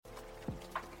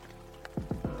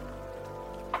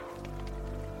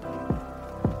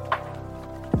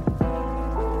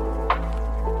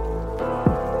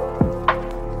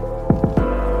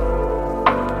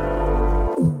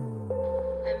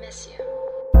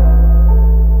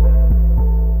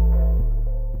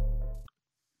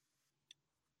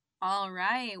All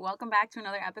right, welcome back to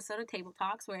another episode of Table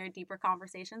Talks, where deeper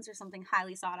conversations are something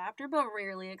highly sought after but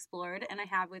rarely explored. And I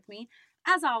have with me,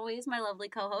 as always, my lovely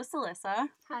co-host Alyssa.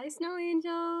 Hi, Snow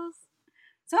Angels.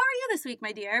 So how are you this week,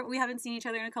 my dear? We haven't seen each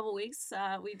other in a couple weeks.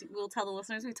 We'll tell the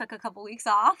listeners we took a couple weeks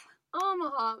off. I'm a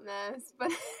hot mess,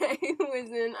 but I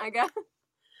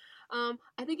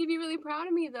think you'd be really proud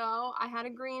of me, though. I had a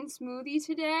green smoothie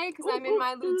today because I'm in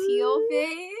my luteal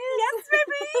phase. Yes,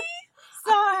 baby!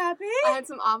 So happy! I had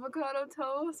some avocado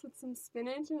toast with some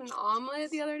spinach and an omelet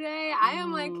the other day. I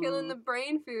am, killing the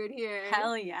brain food here.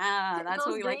 Hell yeah. That's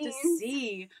what we like to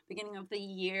see. Beginning of the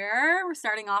year, we're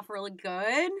starting off really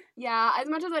good. Yeah, as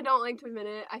much as I don't like to admit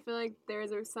it, I feel like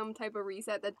there's some type of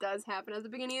reset that does happen at the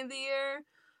beginning of the year.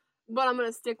 But I'm going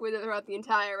to stick with it throughout the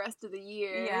entire rest of the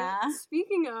year. Yeah.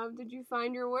 Speaking of, did you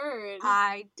find your word?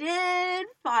 I did,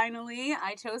 finally.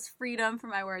 I chose freedom for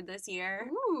my word this year.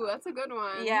 Ooh, that's a good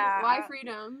one. Yeah. Why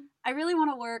freedom? I really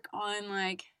want to work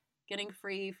on, getting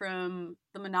free from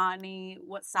the monotony,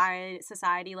 what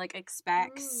society,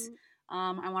 expects.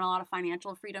 I want a lot of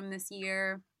financial freedom this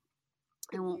year.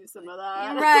 Use some of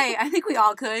that. Right. I think we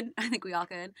all could.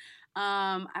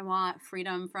 I want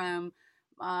freedom from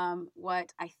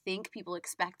what I think people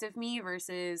expect of me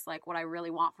versus what I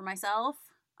really want for myself.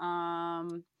 I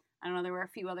don't know, there were a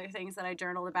few other things that I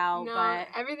journaled about, but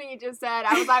everything you just said,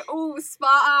 I was like, ooh, spot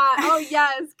on. Oh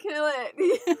yes, kill it.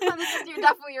 This is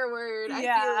definitely your word. I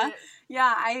feel it.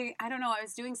 Yeah, I don't know, I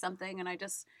was doing something and I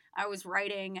was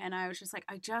writing and I was just like,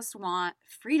 I just want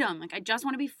freedom. I just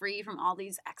want to be free from all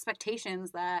these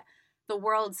expectations that the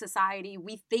world, society,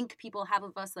 we think people have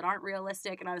of us that aren't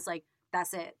realistic. And I was like,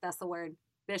 that's it. That's the word.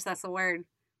 Bitch, that's the word.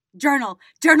 Journal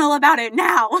about it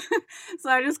now. So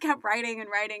I just kept writing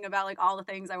about all the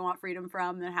things I want freedom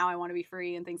from and how I want to be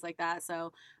free and things like that.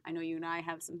 So I know you and I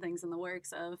have some things in the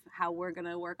works of how we're going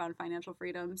to work on financial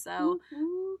freedom. So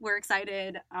we're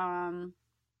excited.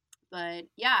 But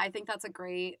yeah, I think that's a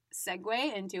great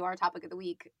segue into our topic of the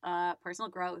week, personal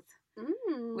growth.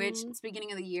 Which, it's the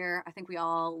beginning of the year. I think we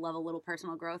all love a little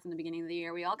personal growth in the beginning of the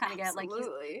year. We all kind of get, like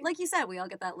you said, we all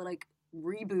get that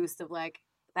reboost of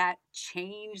that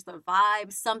change, the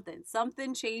vibe,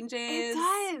 something changes. It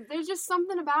does. There's just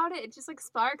something about it. It just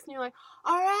sparks and you're like,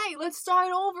 all right, let's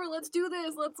start over. Let's do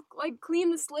this. Let's clean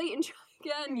the slate and try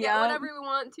again. Get whatever we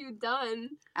want to done.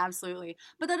 Absolutely.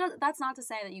 But that's not to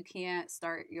say that you can't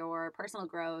start your personal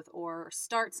growth or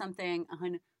start something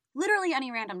on literally any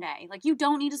random day. You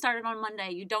don't need to start it on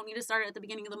Monday. You don't need to start it at the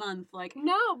beginning of the month.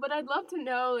 No, but I'd love to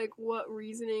know, what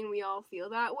reasoning we all feel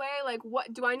that way.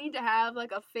 What do I need to have,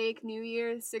 a fake New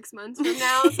Year 6 months from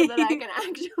now so that I can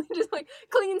actually just,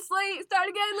 clean slate, start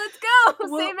again, let's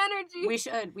go, save energy.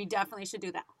 We definitely should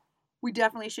do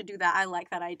that. I like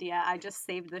that idea. I just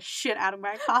saved the shit out of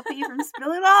my coffee from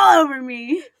spilling all over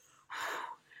me.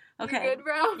 Okay. You good,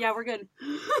 bro? Yeah, we're good.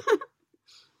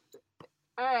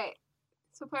 All right.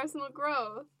 So personal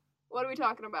growth, what are we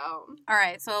talking about? All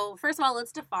right, so first of all,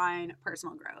 let's define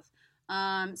personal growth.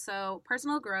 So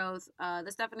personal growth,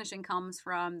 this definition comes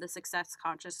from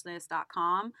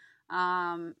thesuccessconsciousness.com.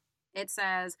 It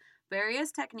says,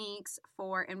 various techniques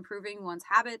for improving one's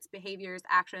habits, behaviors,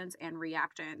 actions, and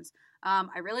reactions.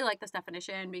 I really like this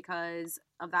definition because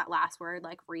of that last word,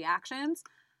 reactions.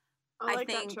 I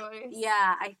think that choice.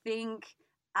 Yeah, I think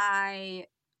I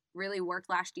really worked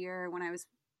last year when I was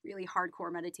really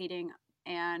hardcore meditating,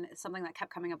 and something that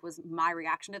kept coming up was my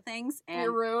reaction to things. And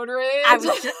your road rage. I was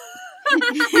just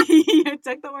you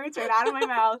took the words right out of my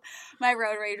mouth. My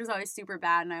road rage was always super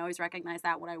bad, and I always recognized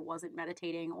that when I wasn't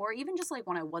meditating, or even just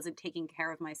when I wasn't taking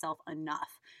care of myself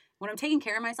enough. When I'm taking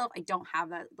care of myself, I don't have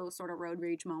those sort of road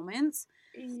rage moments.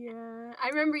 Yeah, I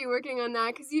remember you working on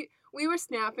that because we were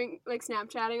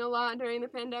Snapchatting a lot during the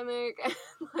pandemic, and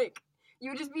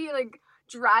you would just be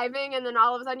driving, and then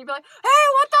all of a sudden you'd be like, hey,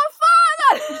 what the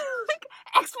fuck?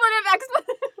 Expletive.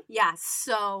 Yeah,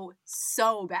 so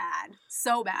bad.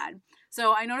 So bad.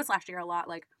 So I noticed last year a lot,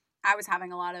 I was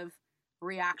having a lot of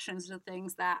reactions to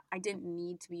things that I didn't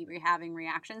need to be having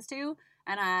reactions to.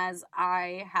 And as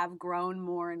I have grown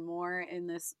more and more in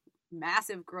this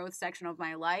massive growth section of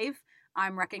my life,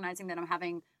 I'm recognizing that I'm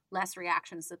having less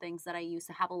reactions to things that I used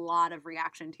to have a lot of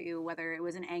reaction to. Whether it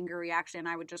was an anger reaction,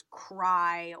 I would just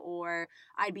cry, or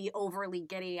I'd be overly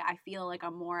giddy. I feel like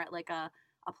I'm more at a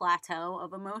plateau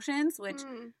of emotions, which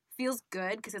feels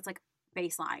good because it's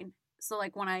baseline. So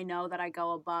when I know that I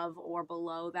go above or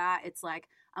below that, it's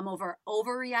I'm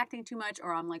overreacting too much,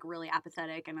 or I'm really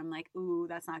apathetic and I'm ooh,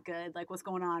 that's not good. What's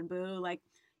going on, boo?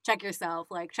 Check yourself,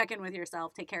 check in with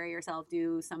yourself, take care of yourself,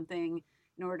 do something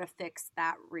in order to fix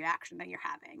that reaction that you're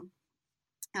having.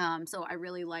 So I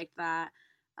really like that.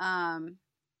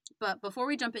 But before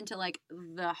we jump into like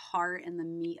the heart and the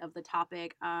meat of the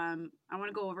topic, I want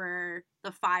to go over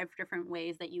the 5 different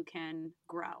ways that you can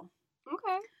grow.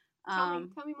 Okay.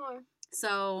 Tell me more.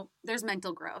 So there's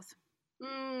mental growth.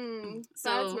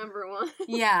 That's number 1.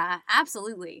 Yeah,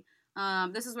 absolutely.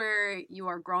 This is where you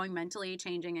are growing mentally,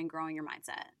 changing, and growing your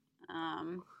mindset.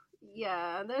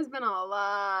 Yeah, there's been a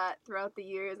lot throughout the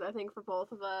years, I think, for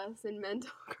both of us in mental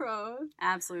growth.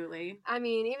 Absolutely. I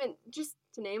mean, even just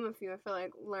to name a few, I feel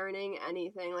like learning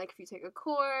anything, like if you take a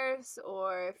course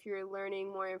or if you're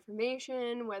learning more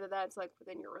information, whether that's like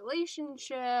within your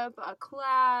relationship, a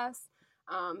class,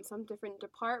 some different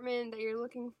department that you're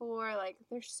looking for. Like,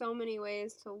 there's so many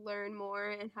ways to learn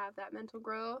more and have that mental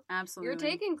growth. Absolutely. You're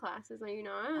taking classes, are you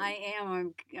not? I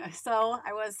am. So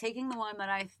I was taking the one that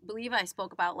I believe I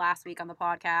spoke about last week on the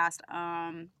podcast.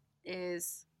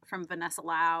 Is from Vanessa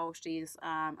Lau. She's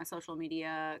a social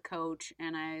media coach,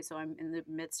 and I'm in the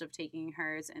midst of taking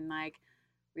hers and like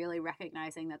really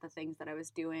recognizing that the things that I was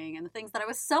doing and the things that I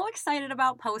was so excited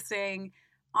about posting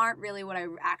aren't really what I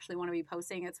actually want to be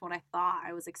posting. It's what I thought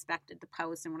I was expected to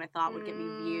post and what I thought would get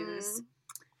me views.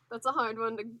 That's a hard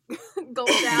one to gulp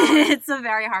down. It's a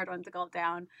very hard one to gulp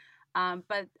down.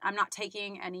 But I'm not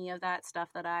taking any of that stuff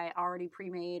that I already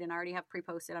pre-made and already have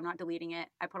pre-posted. I'm not deleting it.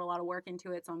 I put a lot of work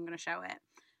into it, so I'm going to show it.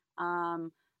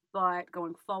 But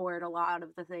going forward, a lot of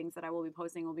the things that I will be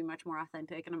posting will be much more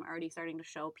authentic, and I'm already starting to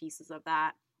show pieces of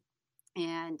that.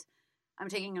 And I'm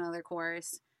taking another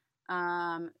course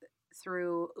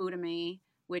through Udemy,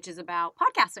 which is about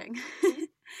podcasting.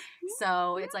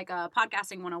 So it's like a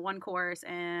podcasting 101 course,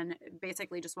 and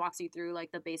basically just walks you through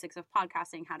like the basics of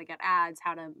podcasting, how to get ads,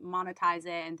 how to monetize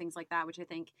it, and things like that, which I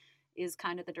think is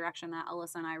kind of the direction that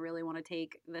Alyssa and I really want to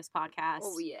take this podcast.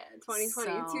 Oh yeah,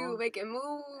 2022, making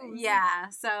moves. Yeah,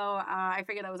 so I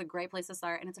figured that was a great place to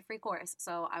start, and it's a free course,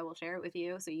 so I will share it with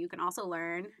you so you can also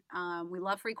learn. We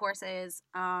love free courses.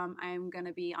 I'm going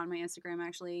to be on my Instagram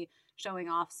actually showing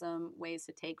off some ways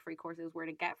to take free courses, where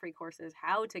to get free courses,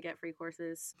 how to get free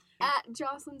courses. At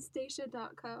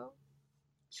jocelynstacia.co.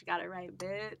 She got it right,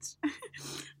 bitch.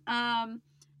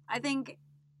 I think,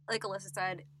 like Alyssa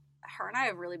said, her and I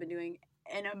have really been doing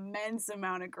an immense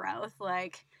amount of growth.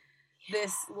 Like,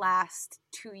 this last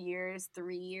 2 years,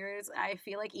 3 years, I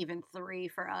feel like even 3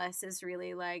 for us is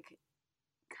really, like,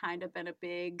 kind of been a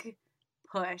big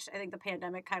push. I think the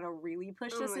pandemic kind of really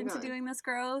pushed us into doing this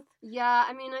growth. Yeah,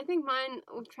 I mean, I think mine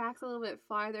tracks a little bit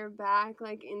farther back,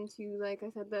 like into, like I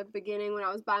said, the beginning when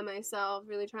I was by myself,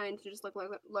 really trying to just like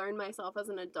learn myself as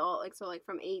an adult, like so like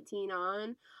from 18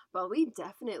 on. But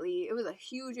it was a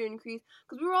huge increase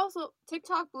because we were also,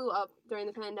 TikTok blew up during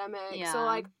the pandemic. Yeah. So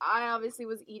like I obviously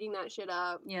was eating that shit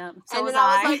up. Yeah. So and then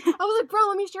I was like, bro,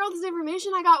 let me share all this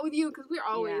information I got with you, because we're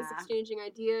always exchanging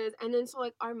ideas. And then so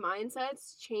like our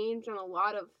mindsets changed on a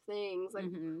lot of things. Like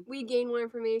we gain more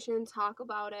information, talk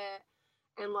about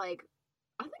it, and like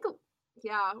I think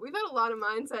we've had a lot of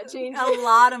mindset changes. A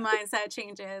lot of mindset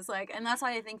changes. Like, and that's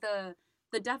why I think the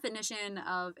definition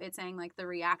of it saying like the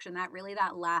reaction,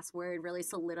 that last word really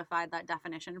solidified that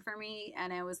definition for me.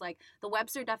 And it was like the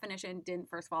Webster definition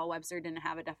Webster didn't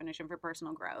have a definition for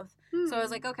personal growth. So I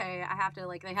was like, okay, I have to,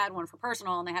 like, they had one for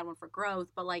personal and they had one for growth,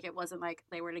 but like it wasn't like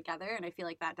they were together. And I feel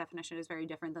like that definition is very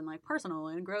different than like personal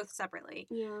and growth separately.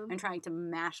 Yeah. And trying to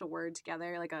mash a word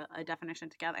together, like a definition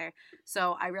together.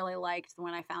 So I really liked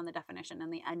when I found the definition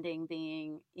and the ending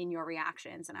being in your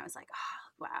reactions. And I was like,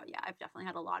 oh, wow, yeah, I've definitely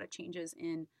had a lot of changes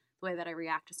in the way that I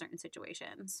react to certain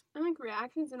situations. I like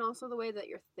reactions and also the way that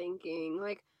you're thinking.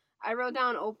 Like, I wrote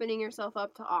down opening yourself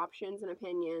up to options and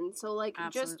opinions. So, like,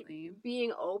 Absolutely. Just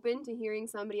being open to hearing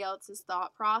somebody else's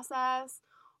thought process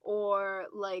or,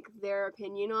 like, their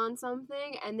opinion on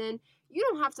something. And then you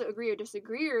don't have to agree or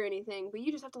disagree or anything, but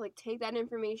you just have to, like, take that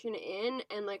information in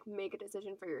and, like, make a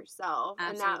decision for yourself.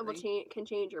 Absolutely. And that will can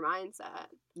change your mindset.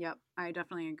 Yep, I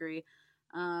definitely agree.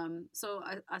 So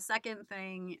a second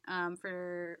thing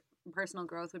for personal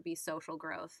growth would be social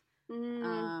growth.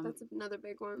 That's another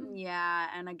big one. Yeah,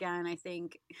 and again, I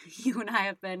think you and I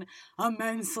have been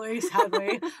immensely,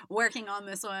 sadly, working on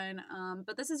this one.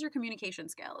 But this is your communication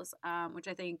skills, which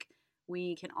I think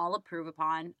we can all improve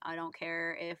upon. I don't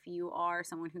care if you are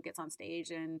someone who gets on stage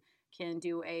and can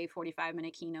do a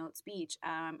 45-minute keynote speech.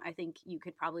 I think you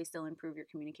could probably still improve your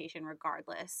communication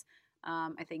regardless.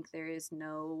 I think there is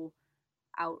no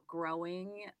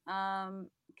outgrowing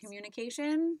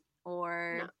communication,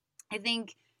 or no. I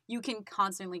think you can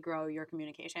constantly grow your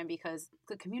communication because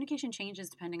the communication changes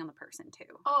depending on the person too.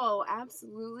 Oh,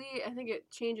 absolutely. I think it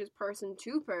changes person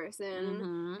to person,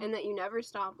 Mm-hmm. and that you never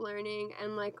stop learning.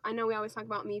 And like, I know we always talk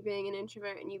about me being an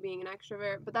introvert and you being an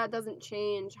extrovert, but that doesn't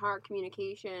change our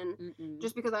communication. Mm-mm.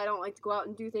 Just because I don't like to go out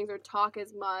and do things or talk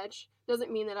as much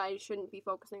doesn't mean that I shouldn't be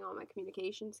focusing on my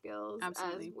communication skills.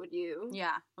 Absolutely. As would you.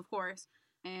 Yeah, of course.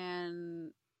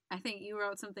 And I think you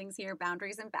wrote some things here,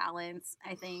 boundaries and balance.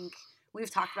 I think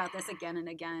we've talked about this again and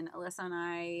again. Alyssa and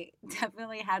I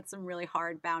definitely had some really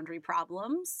hard boundary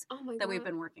problems Oh my that God. we've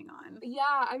been working on. Yeah,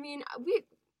 I mean,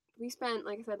 we spent,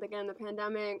 like I said, again, the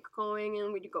pandemic going,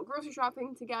 and we'd go grocery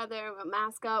shopping together, we'll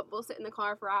mask up, we'll sit in the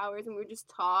car for hours and we'd just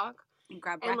talk. And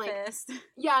grab And, like, breakfast.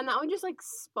 Yeah, and that would just like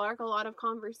spark a lot of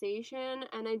conversation.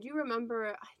 And I do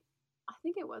remember, I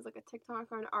think it was like a TikTok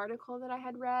or an article that I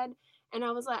had read, and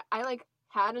I was like, I like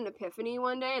had an epiphany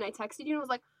one day, and I texted you and I was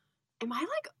like, am I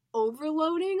like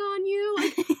overloading on you?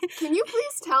 Like, can you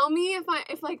please tell me if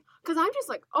like, because I'm just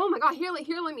like, oh my God, here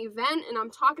let me vent, and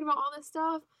I'm talking about all this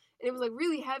stuff. And it was like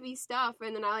really heavy stuff,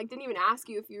 and then I like didn't even ask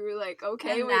you if you were like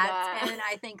okay And with that. And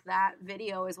I think that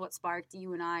video is what sparked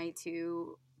you and I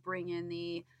to bring in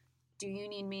the, do you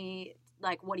need me,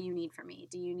 like, what do you need from me?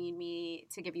 Do you need me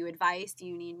to give you advice? Do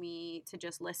you need me to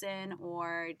just listen?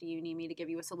 Or do you need me to give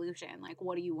you a solution? Like,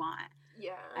 what do you want?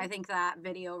 Yeah. I think that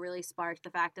video really sparked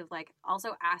the fact of, like,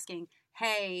 also asking,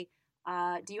 hey,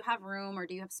 do you have room or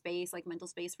do you have space, like mental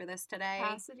space for this today?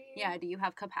 Capacity. Yeah, do you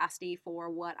have capacity for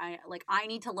what I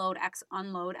need to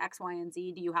unload X, Y, and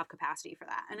Z. Do you have capacity for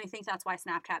that? And I think that's why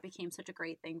Snapchat became such a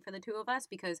great thing for the two of us,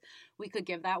 because we could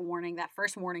give that warning, that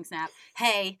first warning snap,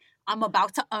 hey, I'm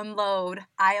about to unload.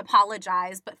 I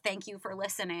apologize, but thank you for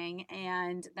listening.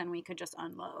 And then we could just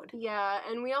unload. Yeah,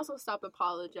 and we also stopped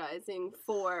apologizing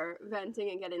for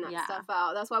venting and getting that Yeah. stuff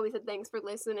out. That's why we said thanks for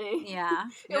listening. Yeah.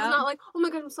 It was not like, oh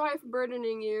my God, I'm sorry for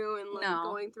burdening you and like No.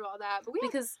 going through all that. But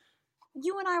because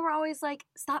you and I were always like,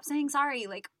 stop saying sorry.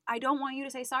 Like, I don't want you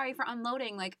to say sorry for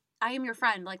unloading. Like, I am your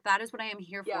friend. Like, that is what I am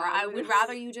here for. Yeah, I would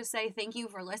rather you just say thank you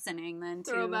for listening than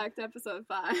to throw back to episode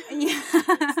 5. Yeah.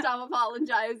 Stop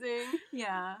apologizing.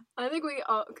 Yeah. I think we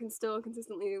can still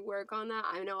consistently work on that.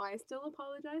 I know I still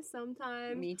apologize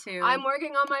sometimes. Me too. I'm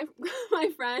working on my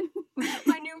friend,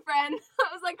 my new friend.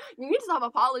 I was like, you need to stop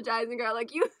apologizing, girl.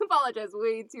 Like, you apologize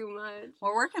way too much.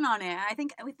 We're working on it. I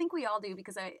think we all do,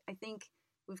 because I think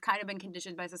we've kind of been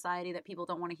conditioned by society that people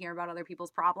don't want to hear about other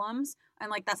people's problems, and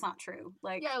like that's not true.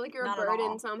 Like, yeah, like you're a not at all.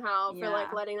 burden somehow for like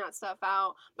Yeah. letting that stuff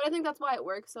out. But I think that's why it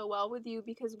works so well with you,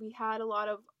 because we had a lot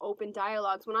of open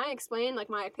dialogues. When I explained like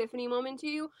my epiphany moment to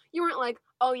you, you weren't like,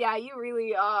 oh yeah, you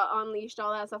really unleashed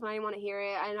all that stuff and I didn't want to hear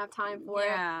it. I didn't have time for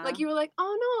Yeah. it. Like, you were like,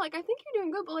 oh no, like I think you're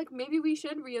doing good, but like maybe we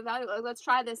should reevaluate. Like, let's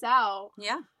try this out.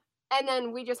 Yeah. And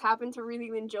then we just happened to really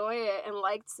enjoy it and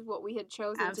liked what we had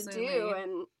chosen Absolutely. to do.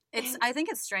 And I think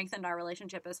it's strengthened our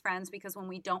relationship as friends, because when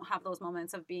we don't have those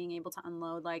moments of being able to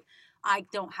unload, like, I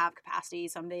don't have capacity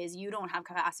some days, you don't have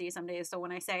capacity some days. So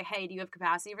when I say, hey, do you have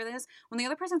capacity for this? When the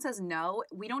other person says no,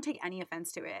 we don't take any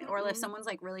offense to it. Or if someone's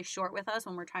like really short with us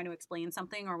when we're trying to explain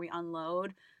something or we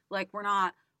unload, like,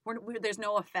 there's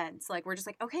no offense. Like, we're just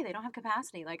like, okay, they don't have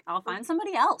capacity. Like, I'll find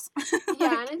somebody else.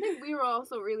 yeah, and I think we were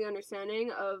also really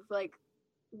understanding of like,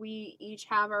 we each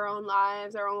have our own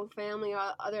lives, our own family,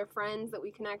 other friends that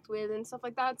we connect with and stuff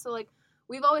like that. So like,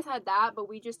 we've always had that, but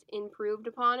we just improved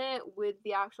upon it with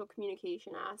the actual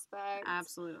communication aspect.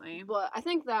 Absolutely. But I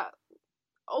think that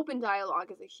open dialogue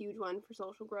is a huge one for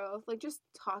social growth. Like, just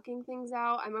talking things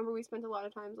out. I remember we spent a lot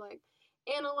of times like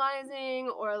analyzing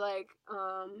or like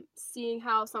seeing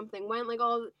how something went. Like,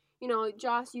 oh, you know,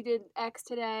 Josh, you did X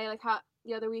today. Like, how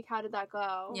the other week, how did that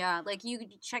go? Yeah, like you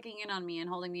checking in on me and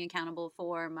holding me accountable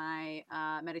for my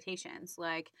meditations.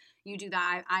 Like, you do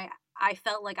that. I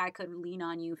felt like I could lean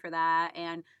on you for that,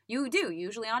 and you do.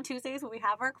 Usually on Tuesdays when we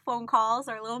have our phone calls,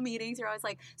 our little meetings, you're always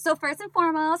like, so first and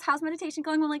foremost, how's meditation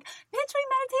going? I'm like, bitch, we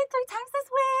meditate 3 times this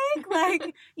week.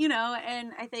 Like, you know,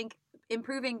 and I think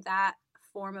improving that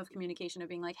form of communication of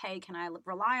being like, hey, can I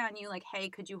rely on you? Like, hey,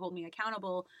 could you hold me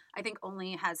accountable? I think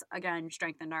only has, again,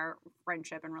 strengthened our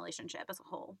friendship and relationship as a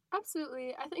whole.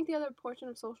 Absolutely. I think the other portion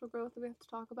of social growth that we have to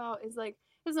talk about is like,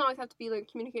 it doesn't always have to be like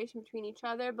communication between each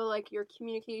other, but like your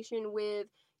communication with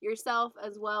yourself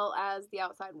as well as the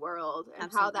outside world and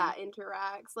Absolutely. how that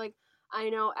interacts. Like, I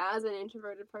know as an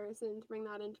introverted person, to bring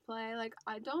that into play, like,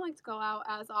 I don't like to go out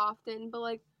as often, but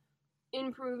like,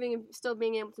 improving and still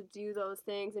being able to do those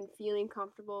things and feeling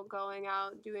comfortable going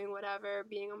out, doing whatever,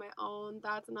 being on my own,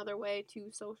 that's another way to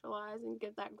socialize and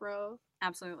get that growth.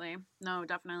 Absolutely. No,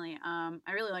 definitely.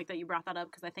 I really like that you brought that up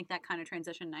because I think that kind of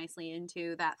transitioned nicely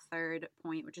into that third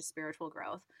point, which is spiritual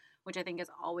growth, which I think is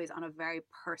always on a very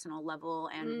personal level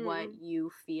and what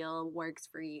you feel works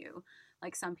for you.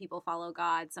 Like some people follow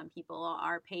God, some people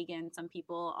are pagan, some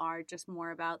people are just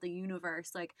more about the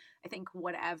universe. Like I think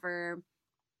whatever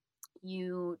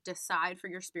you decide for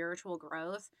your spiritual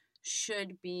growth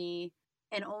should be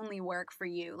and only work for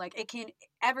you. Like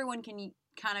everyone can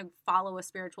kind of follow a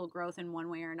spiritual growth in one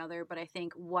way or another, but I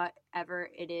think whatever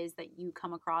it is that you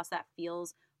come across that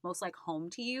feels most like home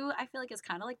to you, I feel like is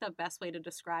kind of like the best way to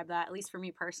describe that, at least for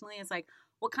me personally. It's like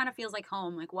what kind of feels like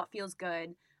home, like what feels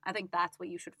good. I think that's what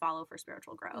you should follow for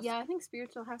spiritual growth. Yeah, I think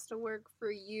spiritual has to work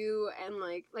for you and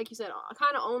like you said,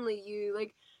 kind of only you.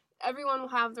 Like everyone will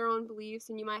have their own beliefs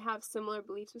and you might have similar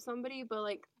beliefs with somebody, but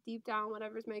like deep down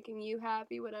whatever's making you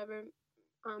happy, whatever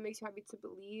makes you happy to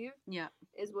believe, yeah,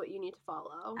 is what you need to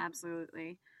follow.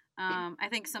 Absolutely. I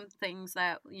think some things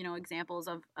that, examples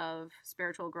of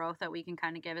spiritual growth that we can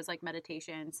kind of give is like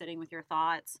meditation, sitting with your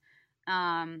thoughts,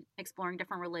 exploring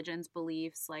different religions,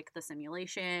 beliefs like the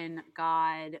simulation,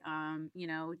 God,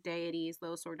 deities,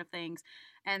 those sort of things.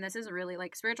 And this is really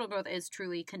like spiritual growth is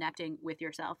truly connecting with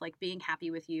yourself, like being happy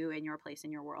with you and your place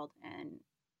in your world. And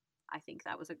I think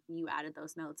that was you added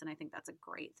those notes, and I think that's a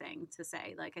great thing to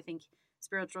say. Like, I think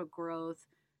spiritual growth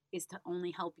is to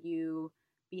only help you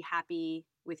be happy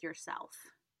with yourself.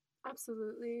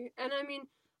 Absolutely. And I mean,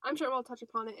 I'm sure we'll touch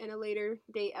upon it in a later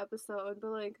date episode, but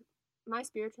like my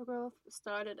spiritual growth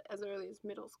started as early as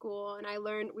middle school, and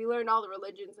we learned all the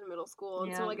religions in middle school.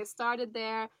 And so like it started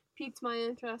there, piqued my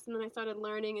interest, and then I started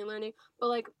learning. But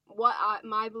like what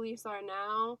my beliefs are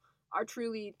now are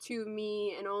truly to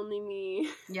me and only me.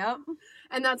 Yep.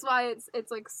 And that's why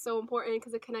it's like so important,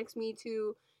 because it connects me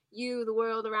to you, the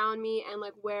world around me, and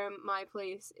like where my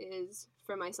place is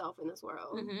for myself in this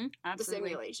world. Mm-hmm, absolutely.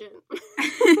 The simulation.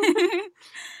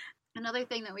 Another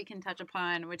thing that we can touch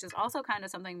upon, which is also kind of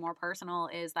something more personal,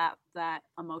 is that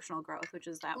emotional growth, which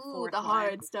is that fourth the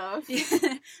hard stuff.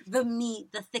 The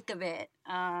meat, the thick of it.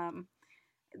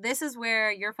 This is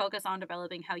where you're focused on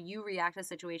developing how you react to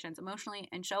situations emotionally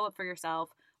and show up for yourself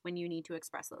when you need to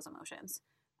express those emotions.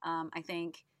 I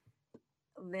think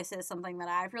this is something that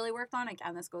I've really worked on.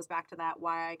 Again, this goes back to that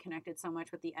why I connected so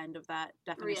much with the end of that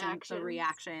definition, the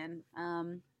reaction.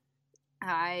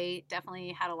 I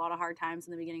definitely had a lot of hard times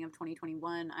in the beginning of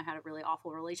 2021. I had a really awful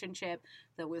relationship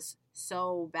that was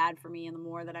so bad for me, and the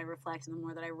more that I reflect and the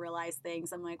more that I realize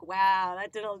things, I'm like, wow,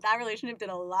 that relationship did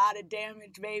a lot of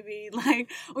damage, baby.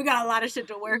 Like, we got a lot of shit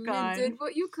to work on. You did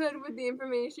what you could with the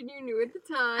information you knew at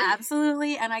the time.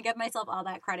 Absolutely, and I give myself all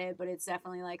that credit, but it's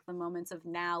definitely like the moments of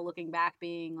now looking back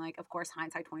being like, of course,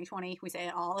 hindsight 2020. We say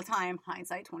it all the time,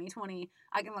 hindsight 2020.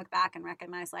 I can look back and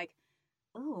recognize like,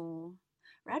 oh,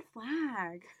 red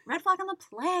flag on the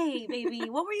play, baby.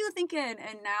 What were you thinking?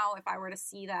 And now if I were to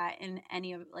see that in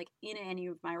any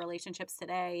of my relationships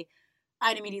today,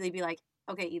 I'd immediately be like,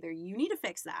 okay, either you need to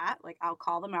fix that, like I'll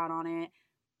call them out on it,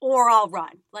 or I'll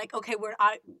run. Like, okay,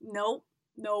 nope,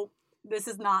 this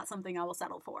is not something I will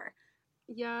settle for.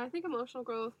 Yeah, I think emotional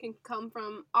growth can come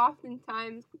from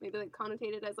oftentimes maybe like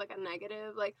connotated as like a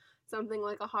negative, like something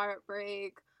like a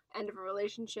heartbreak, end of a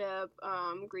relationship,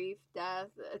 grief, death,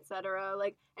 etc.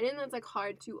 Like, and then that's like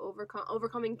hard to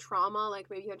overcoming trauma, like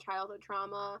maybe you had childhood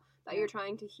trauma that you're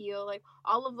trying to heal. Like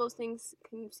all of those things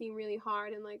can seem really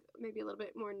hard and like maybe a little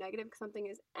bit more negative because something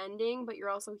is ending, but you're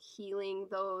also healing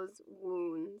those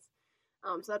wounds.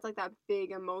 So that's like that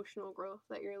big emotional growth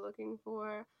that you're looking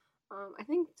for. I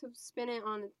think to spin it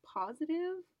on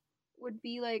positive would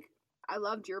be like, I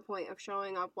loved your point of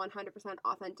showing up 100%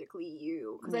 authentically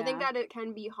you. Because I think that it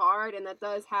can be hard and that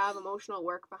does have emotional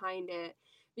work behind it.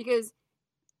 Because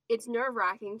it's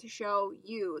nerve-wracking to show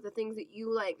you the things that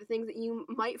you like, the things that you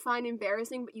might find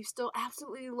embarrassing, but you still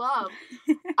absolutely love.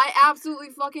 I absolutely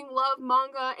fucking love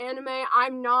manga, anime.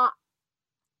 I'm not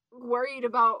worried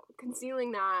about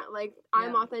concealing that. Like,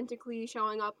 I'm authentically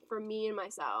showing up for me and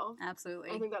myself. Absolutely.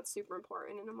 I think that's super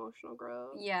important in emotional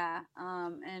growth. Yeah.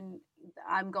 And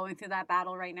I'm going through that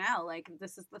battle right now. Like,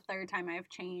 this is the third time I've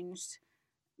changed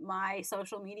my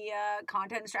social media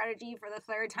content strategy for the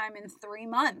third time in 3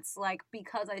 months. Like,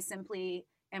 because I simply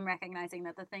am recognizing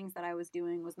that the things that I was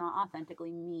doing was not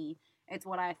authentically me. It's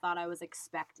what I thought I was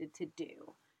expected to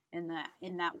do in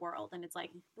that world. And it's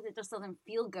like, but it just doesn't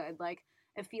feel good. Like,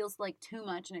 it feels like too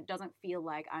much, and it doesn't feel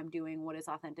like I'm doing what is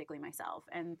authentically myself.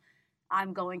 And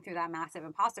I'm going through that massive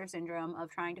imposter syndrome of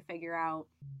trying to figure out,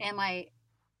 am I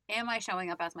am I showing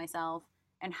up as myself,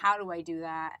 and how do I do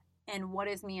that? And what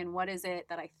is me, and what is it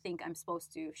that I think I'm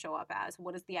supposed to show up as?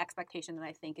 What is the expectation that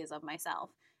I think is of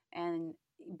myself? And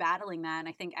battling that. And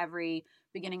I think every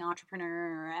beginning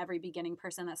entrepreneur or every beginning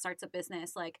person that starts a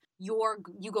business, like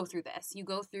you go through this. You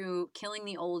go through killing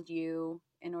the old you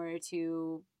in order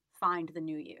to find the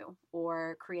new you,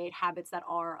 or create habits that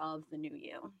are of the new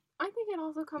you. I think it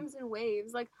also comes in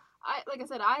waves. Like I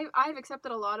said, I've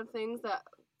accepted a lot of things that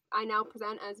I now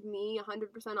present as me,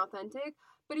 100% authentic.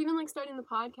 But even like starting the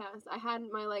podcast, I had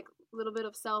my like little bit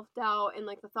of self-doubt and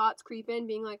like the thoughts creep in,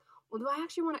 being like, well, do I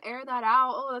actually want to air that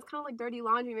out? Oh, that's kind of like dirty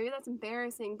laundry. Maybe that's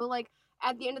embarrassing. But like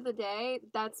at the end of the day,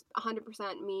 that's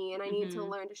 100% me, and I need to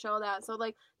learn to show that. So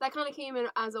like that kind of came in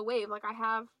as a wave. Like I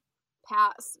have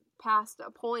past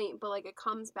a point, but like it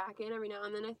comes back in every now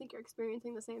and then. I think you're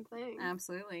experiencing the same thing.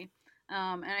 Absolutely.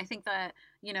 And I think that,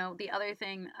 the other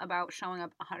thing about showing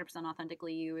up 100%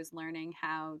 authentically you is learning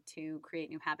how to create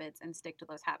new habits and stick to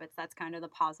those habits. That's kind of the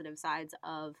positive sides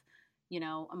of,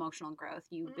 emotional growth.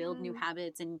 You build new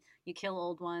habits and you kill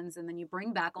old ones, and then you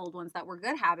bring back old ones that were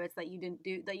good habits that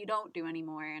you don't do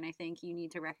anymore. And I think you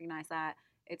need to recognize that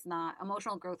it's not,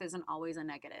 emotional growth isn't always a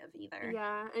negative either.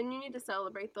 Yeah, and you need to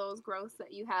celebrate those growths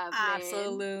that you have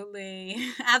Absolutely.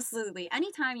 Made. Absolutely.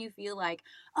 Anytime you feel like,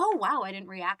 oh, wow, I didn't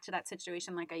react to that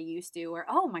situation like I used to, or,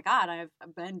 oh my God, I've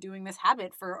been doing this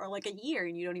habit for like a year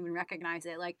and you don't even recognize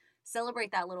it. Like,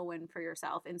 celebrate that little win for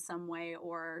yourself in some way,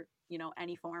 or,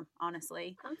 any form,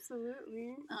 honestly.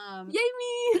 Absolutely. Yay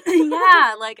me!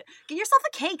 Yeah, like, get yourself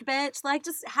a cake, bitch. Like,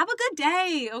 just have a good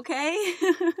day, okay?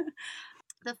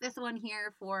 The fifth one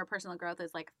here for personal growth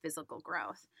is like physical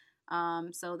growth.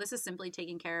 So this is simply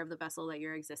taking care of the vessel that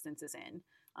your existence is in.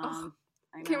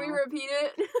 Can we repeat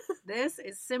it? This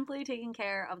is simply taking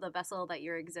care of the vessel that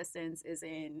your existence is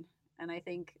in. And I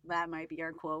think that might be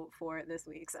our quote for this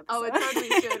week's episode. Oh, it totally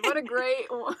should. What a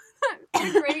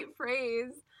great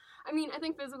phrase. I mean, I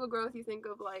think physical growth, you think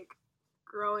of like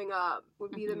growing up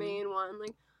would be the main one.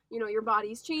 Like, your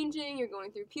body's changing, you're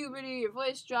going through puberty, your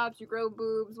voice drops, you grow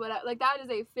boobs, whatever. Like, that is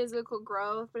a physical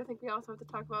growth, but I think we also have to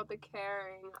talk about the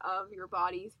caring of your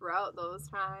body throughout those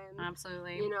times.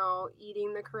 Absolutely.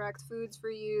 Eating the correct foods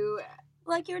for you.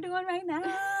 Like you're doing right now.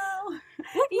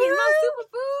 Eating my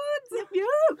superfoods.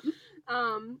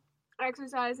 Yep.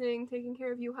 Exercising, taking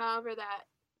care of you however that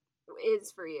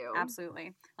is for you.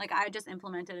 Absolutely. Like, I just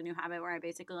implemented a new habit where I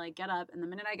basically like get up, and the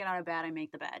minute I get out of bed, I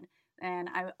make the bed. And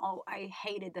I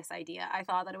hated this idea. I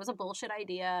thought that it was a bullshit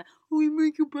idea. Oh, you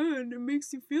make your bed, it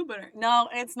makes you feel better. No,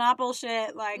 it's not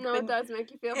bullshit. Like, no, it does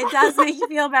make you feel better. It does make you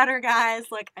feel better, guys.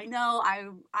 Like, I know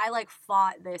I like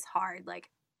fought this hard, like,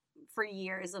 for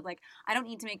years of like, I don't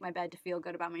need to make my bed to feel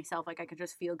good about myself. Like, I could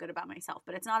just feel good about myself.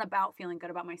 But it's not about feeling good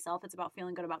about myself. It's about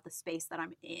feeling good about the space that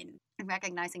I'm in, and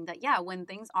recognizing that, yeah, when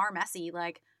things are messy,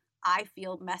 like, I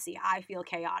feel messy. I feel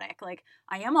chaotic. Like,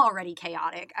 I am already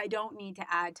chaotic. I don't need to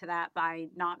add to that by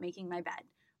not making my bed.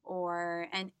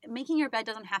 And making your bed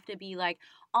doesn't have to be like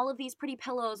all of these pretty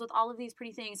pillows with all of these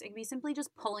pretty things. It can be simply just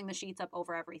pulling the sheets up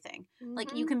over everything.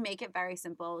 Like, you can make it very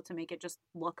simple to make it just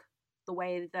look the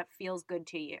way that feels good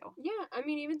to you. Yeah, I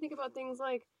mean, even think about things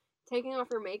like taking off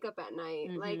your makeup at night.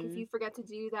 Like, if you forget to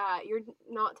do that, you're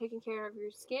not taking care of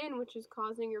your skin, which is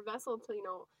causing your vessel to,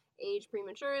 age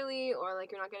prematurely, or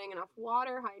like you're not getting enough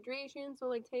water, hydration. So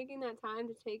like taking that time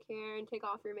to take care and take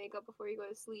off your makeup before you go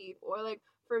to sleep. Or like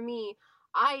for me,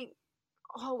 I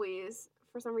always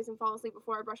for some reason fall asleep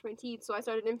before I brush my teeth, so I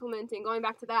started going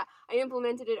back to that, I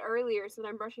implemented it earlier so that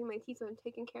I'm brushing my teeth, so I'm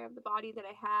taking care of the body that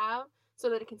I have so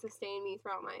that it can sustain me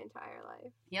throughout my entire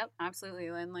life. Yep, absolutely.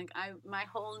 And like my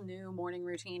whole new morning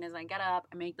routine is I get up,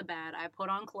 I make the bed, I put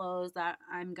on clothes that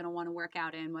I'm going to want to work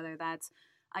out in, whether that's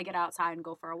I get outside and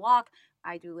go for a walk.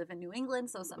 I do live in New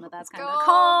England, so some of that's kind of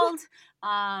cold.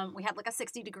 We had like a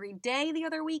 60-degree day the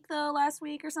other week, though, last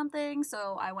week or something.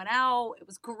 So I went out. It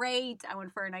was great. I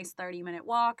went for a nice 30-minute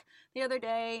walk the other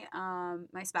day.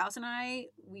 My spouse and I,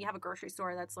 we have a grocery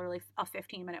store that's literally a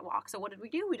 15-minute walk. So what did we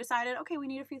do? We decided, okay, we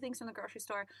need a few things from the grocery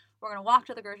store. We're going to walk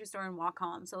to the grocery store and walk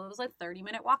home. So it was like a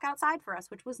 30-minute walk outside for us,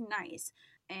 which was nice.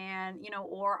 And,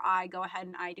 or I go ahead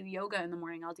and I do yoga in the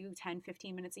morning. I'll do 10,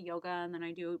 15 minutes of yoga, and then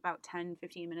I do about 10,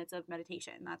 15 minutes of meditation.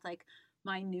 That's like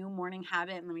my new morning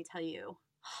habit, and let me tell you,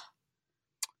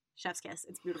 chef's kiss,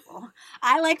 it's beautiful.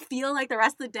 I like feel like the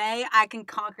rest of the day I can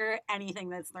conquer anything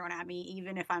that's thrown at me,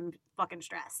 even if I'm fucking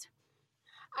stressed.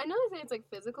 I know they say it's like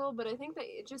physical, but I think that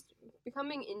it's just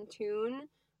becoming in tune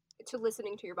to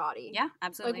listening to your body. Yeah,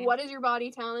 absolutely. Like, what is your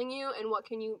body telling you, and what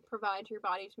can you provide to your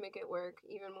body to make it work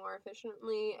even more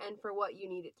efficiently and for what you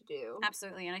need it to do?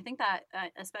 Absolutely. And I think that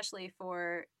especially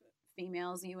for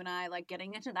females, you and I, like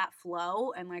getting into that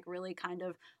flow and like really kind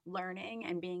of learning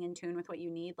and being in tune with what you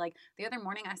need. Like the other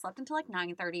morning I slept until like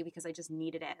 9:30 because I just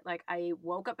needed it. Like I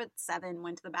woke up at 7,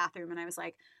 went to the bathroom, and I was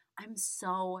like, I'm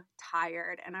so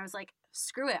tired. And I was like,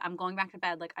 screw it. I'm going back to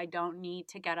bed. Like I don't need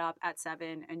to get up at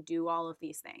 7 and do all of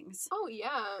these things. Oh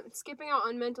yeah, skipping out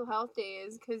on mental health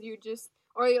days because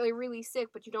or you're like really sick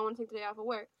but you don't want to take the day off of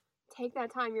work. Take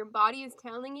that time. Your body is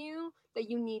telling you that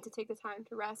you need to take the time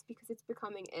to rest because it's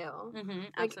becoming ill.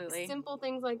 Absolutely. Like simple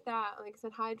things like that, like I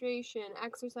said, hydration,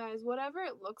 exercise, whatever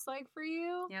it looks like for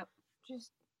you. Yep.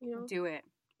 Just, do it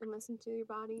and listen to your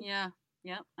body. Yeah.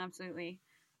 Yep. Absolutely.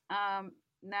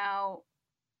 Now,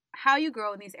 how you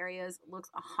grow in these areas looks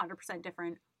 100%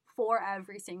 different for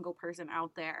every single person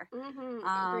out there.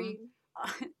 Agreed.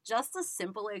 Just a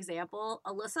simple example,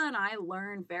 Alyssa and I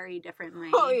learn very differently.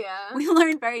 Oh yeah. We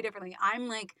learn very differently. I'm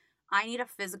like, I need a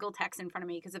physical text in front of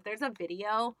me because if there's a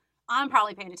video, I'm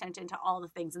probably paying attention to all the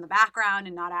things in the background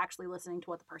and not actually listening to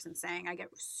what the person's saying. I get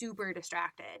super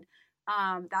distracted.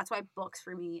 That's why books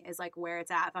for me is like where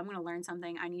it's at. If I'm going to learn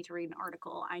something, I need to read an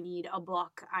article. I need a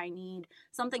book. I need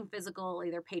something physical,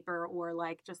 either paper or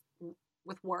like just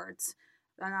with words.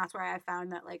 And that's where I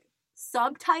found that like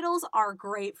subtitles are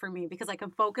great for me because I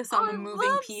can focus on the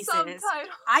moving pieces. Subtitles.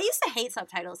 I used to hate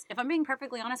subtitles, if I'm being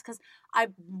perfectly honest, because I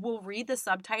will read the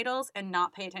subtitles and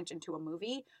not pay attention to a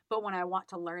movie. But when I want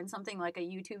to learn something like a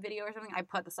YouTube video or something, I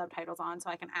put the subtitles on so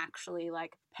I can actually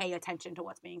like pay attention to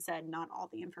what's being said, not all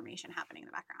the information happening in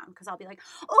the background. Because I'll be like,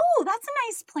 oh, that's a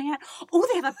nice plant. Oh,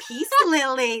 they have a peace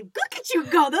lily. Look at you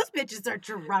go. Those bitches are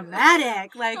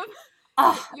dramatic. Like,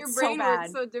 oh, your it's brain so bad.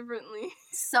 works so differently.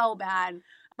 So bad.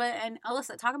 But, and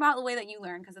Alyssa, talk about the way that you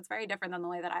learn, because it's very different than the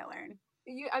way that I learn.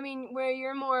 Where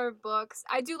you're more books.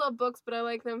 I do love books, but I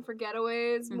like them for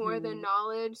getaways more than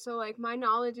knowledge. So, like, my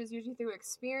knowledge is usually through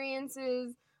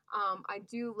experiences. I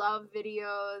do love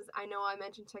videos. I know I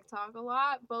mentioned TikTok a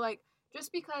lot, but, like,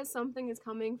 just because something is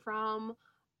coming from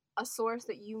a source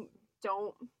that you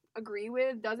don't agree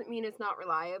with doesn't mean it's not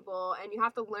reliable. And you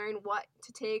have to learn what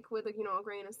to take with, like, a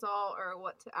grain of salt or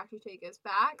what to actually take as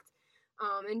fact.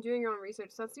 And doing your own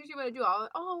research. So that's usually what I do.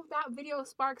 That video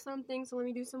sparked something, so let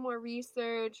me do some more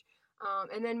research.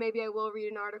 And then maybe I will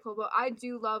read an article. But I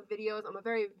do love videos. I'm a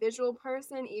very visual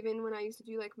person. Even when I used to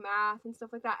do like math and stuff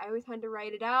like that, I always had to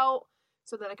write it out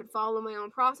so that I could follow my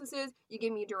own processes. You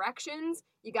give me directions.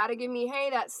 You got to give me, hey,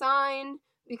 that sign,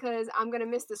 because I'm going to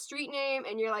miss the street name.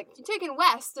 And you're like, you're taking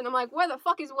west. And I'm like, where the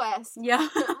fuck is west? Yeah.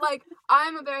 Like,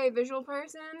 I'm a very visual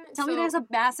person. Tell me there's a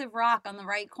massive rock on the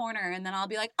right corner, and then I'll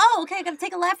be like, oh, okay, I gotta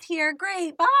take a left here.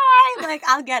 Great, bye. Like,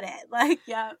 I'll get it. Like,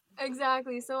 yeah.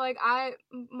 Exactly. So, like,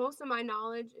 most of my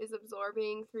knowledge is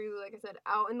absorbing through, like I said,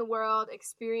 out in the world,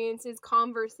 experiences,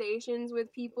 conversations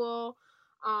with people,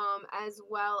 as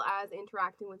well as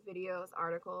interacting with videos,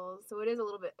 articles. So it is a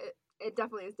little bit, it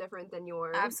definitely is different than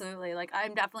yours. Absolutely. Like,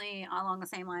 I'm definitely along the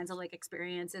same lines of, like,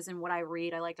 experiences and what I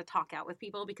read. I like to talk out with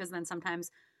people because then sometimes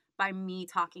by me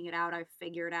talking it out, I've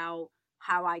figured out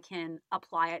how I can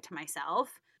apply it to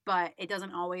myself. But it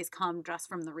doesn't always come just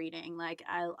from the reading. Like,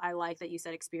 I like that you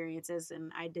said experiences,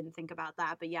 and I didn't think about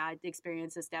that. But yeah, the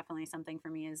experience is definitely something for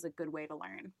me is a good way to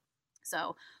learn.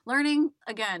 So learning,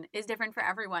 again, is different for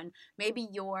everyone. Maybe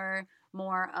you're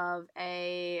more of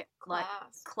a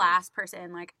class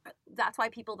person. Like, that's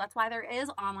why there is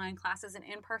online classes and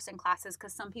in-person classes,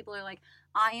 because some people are like,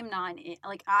 I am not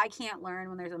like, I can't learn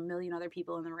when there's a million other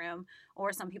people in the room.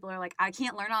 Or some people are like, I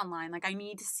can't learn online. Like, I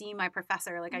need to see my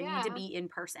professor. Like, I need to be in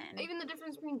person. Even the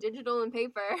difference between digital and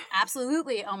paper.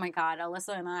 Absolutely. Oh my God.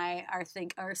 Alyssa and I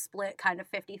are split kind of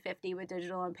 50-50 with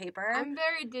digital and paper. I'm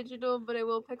very digital, but I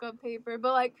will pick up paper.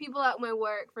 But like people at my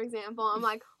work, for example, I'm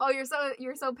like, oh,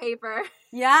 you're so paper.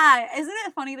 Yeah. Isn't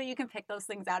it funny that you can pick those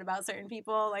things out about certain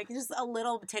people? Like, just a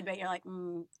little tidbit. You're like,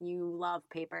 you love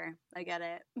paper. I get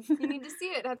it. You need to see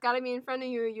it. That's got to be in front of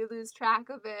you, or you lose track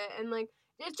of it. And like,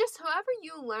 it's just however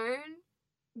you learn,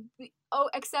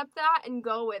 accept that and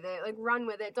go with it. Like, run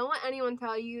with it. Don't let anyone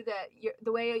tell you that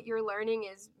the way you're learning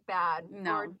is bad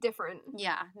or different.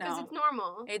 Yeah, no. Because it's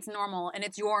normal. It's normal, and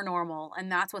it's your normal,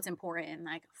 and that's what's important.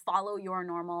 Like, follow your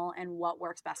normal and what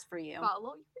works best for you.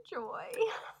 Follow your joy.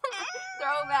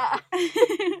 Throwback.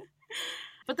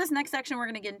 But this next section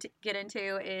we're going to get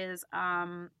into is,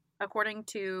 according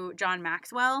to John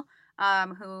Maxwell,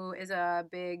 who is a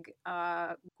big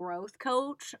growth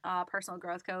coach, personal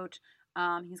growth coach.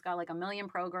 He's got like 1 million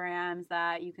programs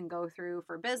that you can go through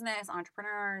for business,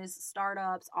 entrepreneurs,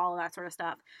 startups, all of that sort of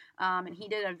stuff. And he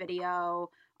did a video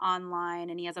online,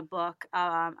 and he has a book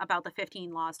about the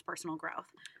 15 laws to personal growth.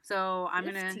 So I'm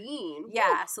going to, 15.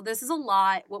 yeah, so this is a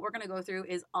lot. What we're going to go through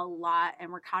is a lot,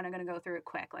 and we're kind of going to go through it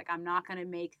quick. Like, I'm not going to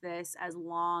make this as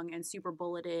long and super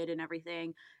bulleted and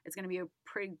everything. It's going to be a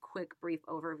pretty quick, brief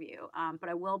overview. But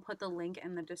I will put the link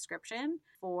in the description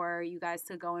for you guys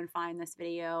to go and find this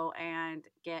video and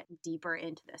get deeper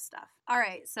into this stuff. All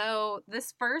right, so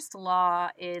this first law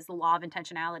is the law of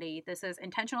intentionality. This is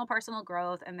intentional personal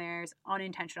growth, and there's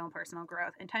unintentional personal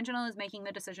growth. Intentional is making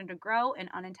the decision to grow, and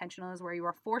unintentional is where you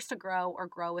are forced to grow or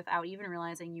grow without even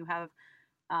realizing you have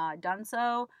done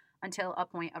so until a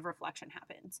point of reflection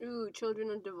happens. Ooh, children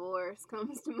of divorce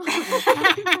comes to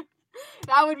mind.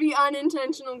 That would be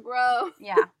unintentional growth.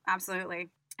 Yeah, absolutely.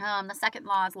 The second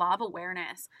law is law of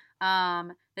awareness.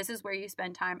 This is where you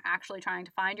spend time actually trying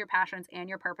to find your passions and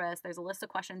your purpose. There's a list of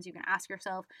questions you can ask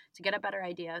yourself to get a better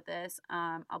idea of this.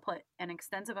 I'll put an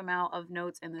extensive amount of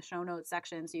notes in the show notes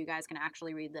section so you guys can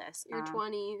actually read this. Your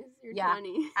 20s. Your yeah,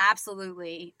 20s.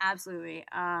 Absolutely. Absolutely.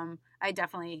 I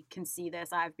definitely can see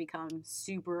this. I've become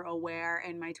super aware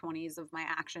in my 20s of my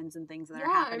actions and things that are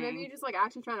happening. Yeah, maybe you're just like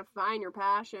actually trying to find your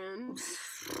passion.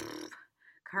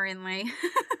 Currently.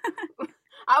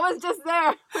 I was just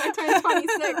there when I turned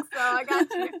 26, so I got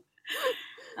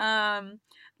you.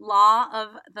 Law of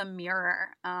the mirror.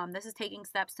 This is taking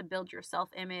steps to build your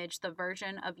self-image, the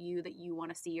version of you that you want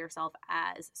to see yourself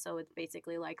as. So it's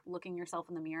basically like looking yourself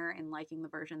in the mirror and liking the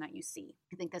version that you see.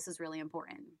 I think this is really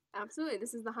important. Absolutely.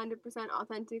 This is the 100%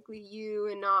 authentically you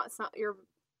and not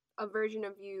a version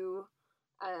of you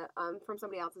from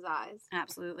somebody else's eyes.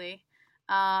 Absolutely.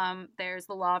 There's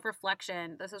the law of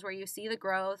reflection. This is where you see the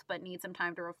growth but need some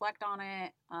time to reflect on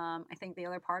it. I think the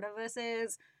other part of this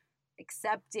is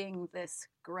accepting this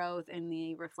growth in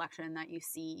the reflection that you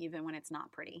see even when it's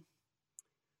not pretty.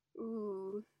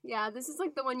 Ooh, yeah, this is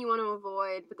like the one you want to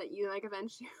avoid, but that you like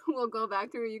eventually will go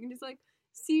back through. You can just like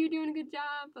see you're doing a good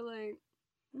job, but like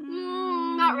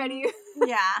not ready.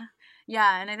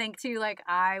 Yeah, and I think too, like,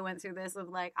 I went through this of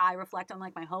like I reflect on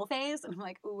like my whole phase and I'm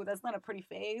like, ooh, that's not a pretty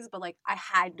phase, but like I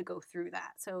had to go through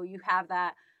that. So you have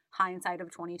that hindsight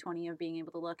of 2020 of being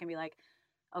able to look and be like,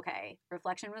 okay,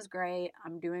 reflection was great.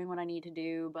 I'm doing what I need to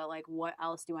do, but like, what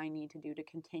else do I need to do to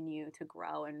continue to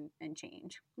grow and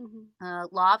change? Mm-hmm.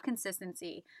 Law of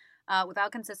consistency.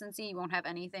 Without consistency, you won't have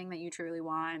anything that you truly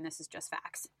want, and this is just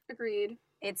facts. Agreed.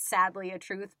 It's sadly a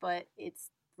truth, but it's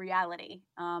reality.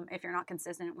 If you're not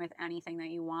consistent with anything that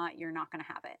you want, you're not going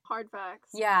to have it. Hard facts.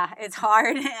 Yeah, it's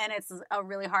hard, and it's a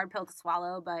really hard pill to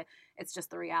swallow, but it's just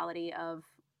the reality of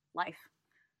life.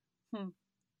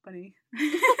 Funny.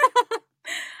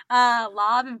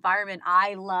 Law of environment.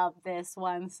 I love this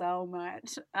one so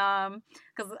much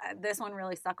because this one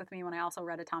really stuck with me when I also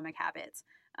read Atomic Habits.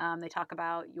 They talk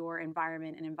about your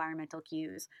environment and environmental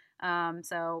cues.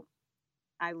 So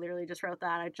I literally just wrote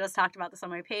that. I just talked about this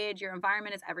on my page. Your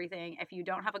environment is everything. If you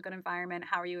don't have a good environment,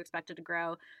 how are you expected to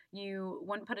grow? You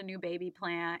wouldn't put a new baby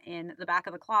plant in the back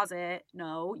of the closet.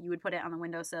 No, you would put it on the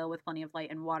windowsill with plenty of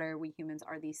light and water. We humans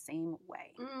are the same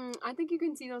way. I think you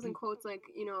can see those in quotes like,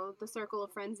 you know, the circle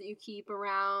of friends that you keep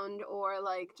around, or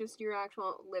like just your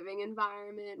actual living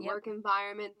environment, work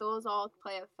environment. Those all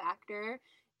play a factor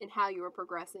in how you are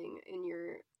progressing in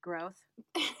your growth.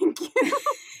 Thank you.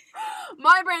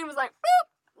 My brain was like, boop.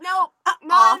 Nope,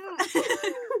 none.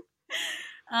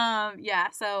 Yeah,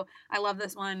 so I love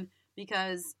this one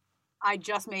because I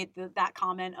just made that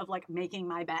comment of like making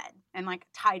my bed and like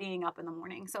tidying up in the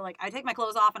morning. So like I take my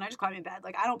clothes off and I just go in bed.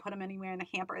 Like I don't put them anywhere in the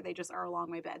hamper. They just are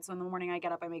along my bed. So in the morning I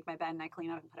get up, I make my bed and I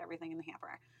clean up and put everything in the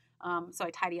hamper. So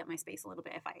I tidy up my space a little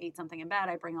bit. If I ate something in bed,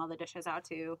 I bring all the dishes out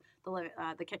to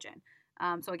the kitchen.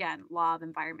 So again, law of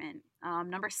environment.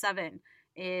 Number 7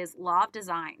 is law of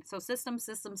design. So systems.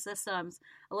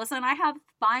 Alyssa and I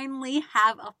finally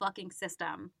have a fucking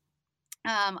system.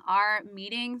 Our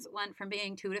meetings went from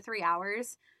being 2 to 3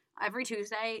 hours every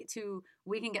Tuesday to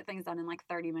we can get things done in like ,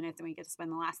 and we get to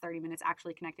spend the last 30 minutes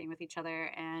actually connecting with each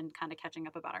other and kind of catching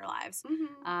up about our lives,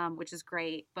 which is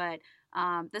great. But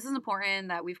this is important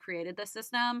that we've created this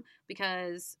system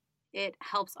because it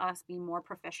helps us be more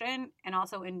proficient and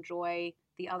also enjoy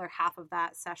the other half of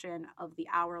that session of the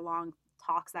hour-long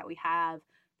talks that we have,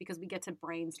 because we get to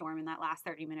brainstorm in that last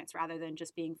 30 minutes rather than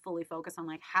just being fully focused on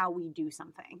like how we do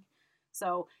something.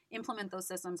 So implement those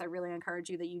systems. I really encourage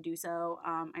you that you do so.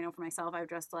 I know for myself, I've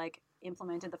just like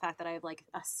implemented the fact that I have like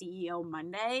a CEO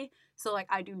Monday. So like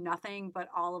I do nothing but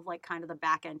all of like kind of the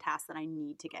back end tasks that I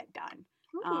need to get done.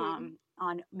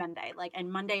 on Monday. Like,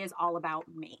 and Monday is all about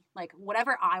me. Like,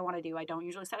 whatever I want to do, I don't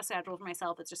usually set a schedule for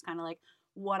myself. It's just kind of like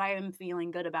what I am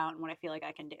feeling good about and what I feel like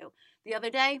I can do. The other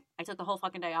day, I took the whole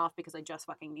fucking day off because I just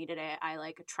fucking needed it. I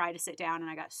like tried to sit down and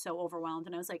I got so overwhelmed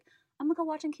and I was like, I'm gonna go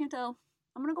watch Encanto.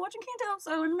 I'm gonna go watch Encanto.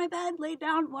 So in my bed, laid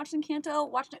down, watched Encanto,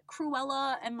 watched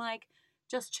Cruella, and like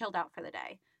just chilled out for the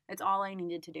day. It's all I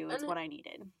needed to do. It's what I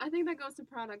needed. I think that goes to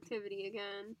productivity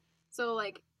again. So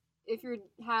like if you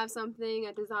have something,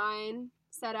 a design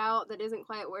set out that isn't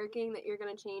quite working, that you're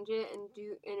gonna change it and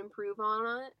do and improve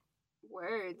on it.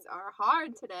 Words are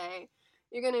hard today.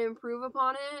 You're gonna improve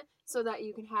upon it so that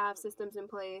you can have systems in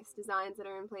place, designs that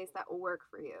are in place that will work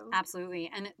for you.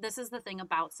 Absolutely. And this is the thing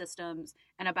about systems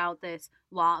and about this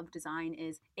law of design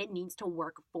is it needs to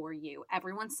work for you.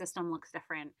 Everyone's system looks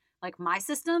different. Like my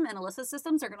system and Alyssa's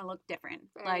systems are going to look different.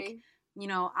 Very. Like, you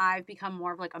know, I've become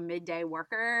more of like a midday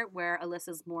worker where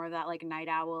Alyssa's more of that like night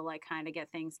owl, like kind of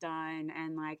get things done.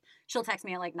 And like she'll text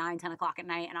me at like 9-10 o'clock at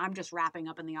night and I'm just wrapping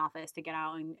up in the office to get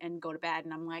out and go to bed.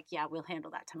 And I'm like, yeah, we'll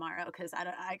handle that tomorrow because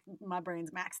my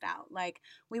brain's maxed out. Like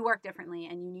we work differently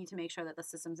and you need to make sure that the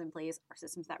systems in place are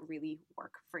systems that really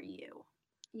work for you.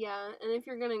 Yeah, and if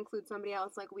you're going to include somebody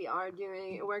else like we are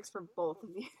doing, it works for both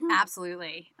of you.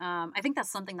 Absolutely. I think that's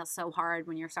something that's so hard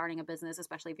when you're starting a business,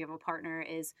 especially if you have a partner,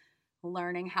 is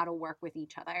learning how to work with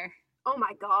each other. Oh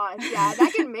my gosh, yeah,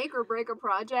 that can make or break a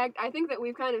project. I think that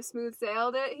we've kind of smooth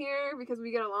sailed it here because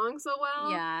we get along so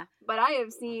well. Yeah. But I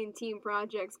have seen team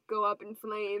projects go up in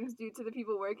flames due to the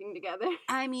people working together.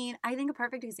 I mean, I think a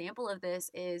perfect example of this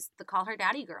is the Call Her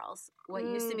Daddy girls. What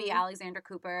used to be Alexandra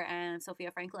Cooper and Sophia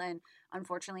Franklin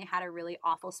unfortunately had a really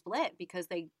awful split because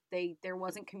there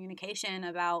wasn't communication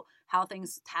about how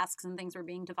tasks and things were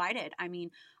being divided. I mean,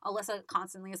 Alyssa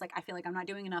constantly is like, I feel like I'm not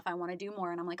doing enough. I want to do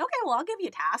more. And I'm like, okay, well, I'll give you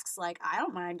tasks. Like, I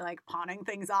don't mind like pawning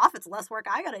things off. It's less work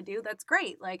I got to do. That's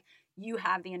great. Like, you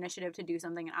have the initiative to do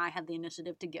something and I have the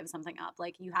initiative to give something up.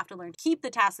 Like, you have to learn to keep the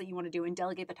tasks that you want to do and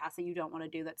delegate the tasks that you don't want to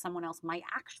do that someone else might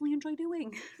actually enjoy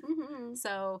doing. Mm-hmm.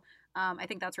 So I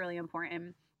think that's really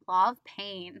important. Law of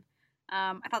pain.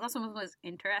 I thought this one was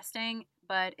interesting,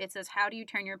 but it says, how do you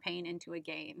turn your pain into a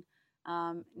gain?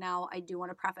 Now, I do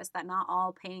want to preface that not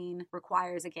all pain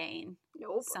requires a gain.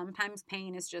 Nope. Sometimes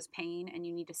pain is just pain and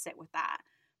you need to sit with that.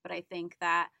 But I think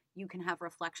that you can have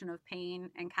reflection of pain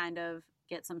and kind of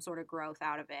get some sort of growth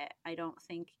out of it. I don't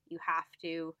think you have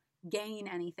to gain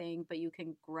anything, but you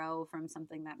can grow from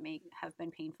something that may have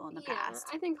been painful in the past.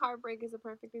 I think heartbreak is a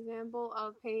perfect example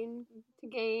of pain to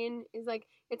gain. Is like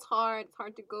it's hard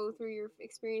to go through your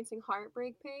experiencing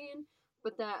heartbreak pain,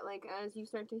 but that like as you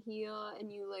start to heal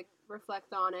and you like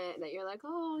reflect on it, that you're like,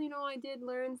 oh, you know, I did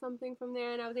learn something from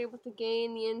there and I was able to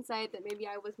gain the insight that maybe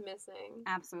I was missing.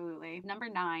 Absolutely. Number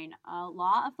 9,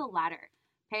 law of the ladder.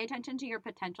 Pay attention to your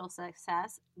potential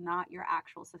success, not your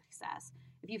actual success.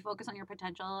 If you focus on your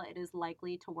potential, it is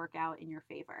likely to work out in your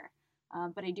favor.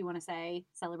 But I do want to say,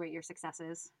 celebrate your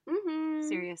successes. Mm-hmm.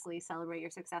 Seriously, celebrate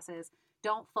your successes.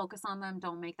 Don't focus on them.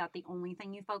 Don't make that the only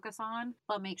thing you focus on,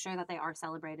 but make sure that they are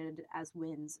celebrated as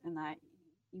wins and that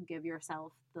you give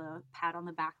yourself the pat on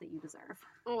the back that you deserve.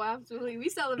 Oh, absolutely. We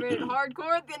celebrated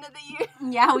hardcore at the end of the year.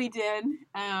 Yeah, we did.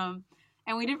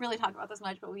 And we didn't really talk about this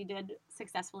much, but we did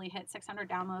successfully hit 600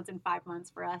 downloads in 5 months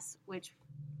for us, which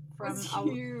from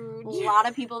a lot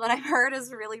of people that I've heard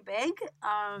is really big.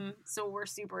 So we're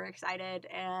super excited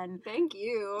and thank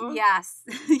you. Yes.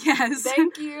 Yes.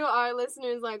 Thank you, our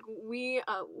listeners. Like we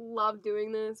love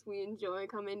doing this. We enjoy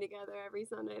coming together every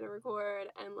Sunday to record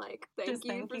and like thank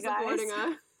you for supporting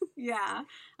us. Yeah.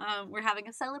 We're having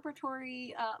a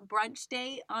celebratory brunch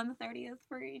date on the 30th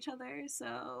for each other.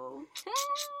 So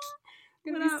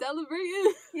Gonna be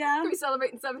celebrating. Yeah. Gonna be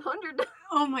celebrating 700.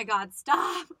 Oh my God,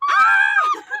 stop.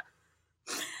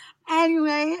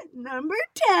 Anyway, number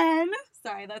 10.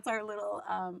 Sorry, that's our little,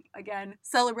 again,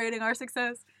 celebrating our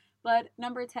success. But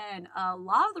number 10,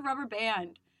 law of the rubber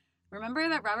band. Remember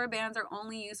that rubber bands are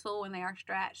only useful when they are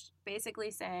stretched.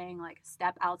 Basically saying, like,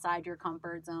 step outside your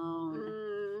comfort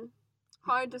zone.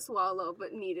 Hard to swallow,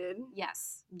 but needed.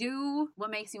 Yes. Do what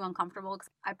makes you uncomfortable, because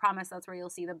I promise that's where you'll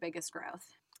see the biggest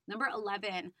growth. Number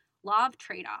 11, law of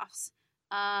trade-offs.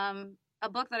 A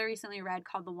book that I recently read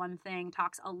called The One Thing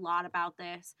talks a lot about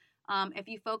this. If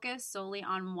you focus solely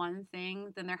on one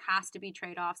thing, then there has to be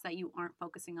trade-offs that you aren't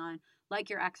focusing on, like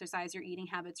your exercise, your eating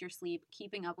habits, your sleep,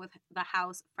 keeping up with the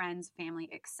house, friends, family,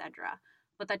 etc.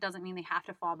 But that doesn't mean they have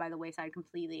to fall by the wayside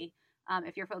completely.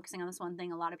 If you're focusing on this one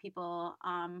thing, a lot of people,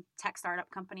 tech startup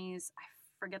companies, I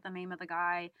forget the name of the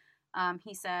guy,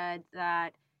 he said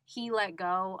that he let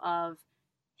go of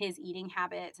his eating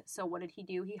habits. So what did he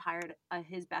do? He hired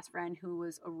his best friend who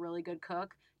was a really good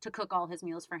cook to cook all his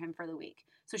meals for him for the week.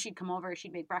 So she'd come over,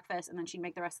 she'd make breakfast, and then she'd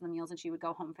make the rest of the meals, and she would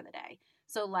go home for the day.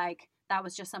 So like that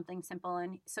was just something simple.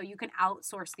 And so you can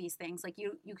outsource these things. Like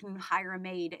you can hire a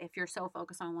maid if you're so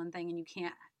focused on one thing and you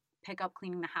can't pick up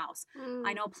cleaning the house.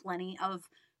 I know plenty of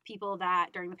people that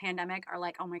during the pandemic are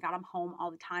like, oh my God, I'm home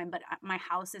all the time, but my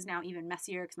house is now even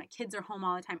messier because my kids are home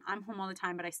all the time. I'm home all the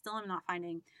time, but I still am not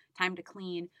finding time to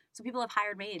clean. So people have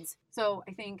hired maids. So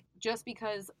I think just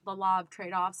because the law of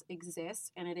trade-offs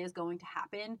exists and it is going to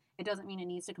happen, it doesn't mean it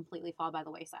needs to completely fall by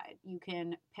the wayside. You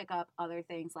can pick up other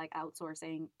things like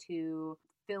outsourcing to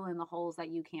fill in the holes that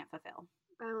you can't fulfill.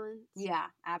 Balance. Yeah,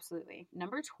 absolutely.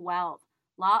 Number 12,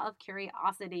 law of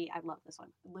curiosity. I love this one.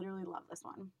 Literally love this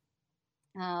one.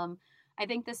 I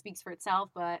think this speaks for itself,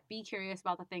 but be curious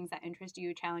about the things that interest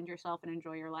you, challenge yourself, and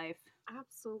enjoy your life.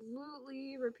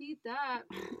 Absolutely. Repeat that.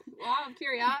 Law of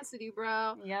curiosity,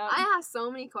 bro. Yeah. I ask so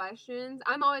many questions.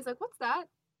 I'm always like, what's that?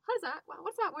 How does that,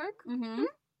 what's that work? Mm-hmm.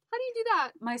 How do you do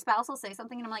that? My spouse will say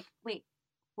something and I'm like, wait,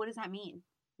 what does that mean?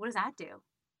 What does that do?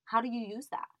 How do you use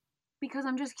that? Because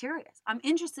I'm just curious. I'm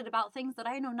interested about things that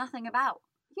I know nothing about.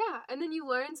 Yeah, and then you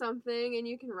learn something and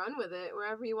you can run with it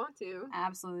wherever you want to.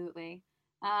 Absolutely.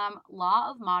 Law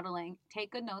of modeling.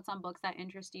 Take good notes on books that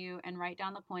interest you and write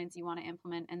down the points you want to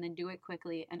implement and then do it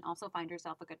quickly and also find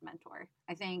yourself a good mentor.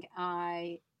 I think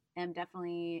I am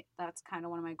definitely, that's kind of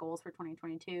one of my goals for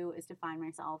 2022 is to find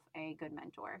myself a good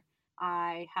mentor.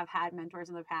 I have had mentors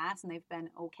in the past and they've been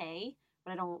okay,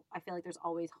 but I feel like there's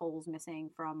always holes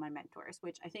missing from my mentors,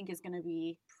 which I think is going to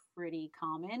be pretty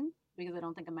common because I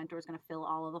don't think a mentor is going to fill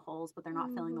all of the holes, but they're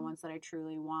not filling the ones that I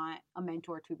truly want a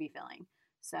mentor to be filling.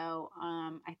 So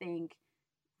I think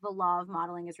the law of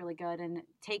modeling is really good, and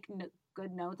take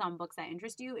good notes on books that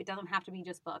interest you. It doesn't have to be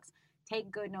just books.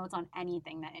 Take good notes on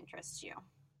anything that interests you.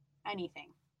 Anything.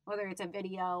 Whether it's a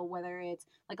video, whether it's,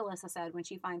 like Alyssa said, when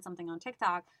she finds something on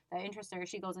TikTok that interests her,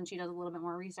 she goes and she does a little bit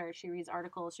more research. She reads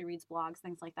articles, she reads blogs,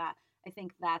 things like that. I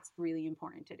think that's really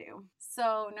important to do.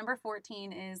 So number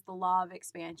 14 is the law of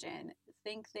expansion.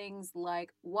 Think things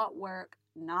like what work,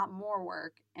 not more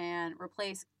work, and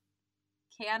replace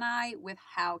can I with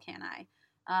how can I.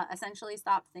 Essentially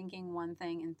stop thinking one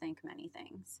thing and think many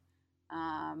things,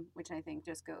 which I think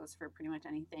just goes for pretty much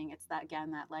anything. It's that,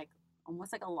 again, that like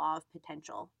almost like a law of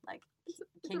potential. Like,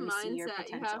 can you see your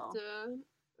potential?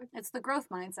 It's the growth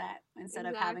mindset instead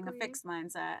of having a fixed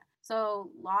mindset.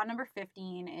 So law number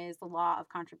 15 is the law of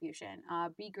contribution.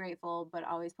 Be grateful, but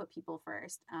always put people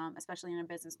first, especially in a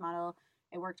business model.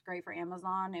 It worked great for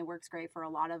Amazon. It works great for a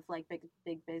lot of like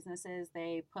big businesses.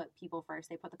 They put people first.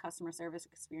 They put the customer service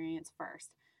experience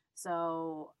first.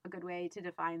 So a good way to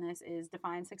define this is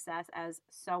define success as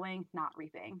sowing, not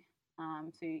reaping.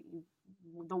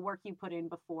 The work you put in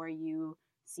before you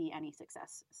see any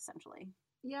success, essentially.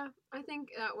 Yeah, I think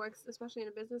that works, especially in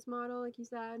a business model, like you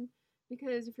said,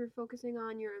 because if you're focusing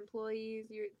on your employees,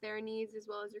 their needs as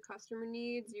well as your customer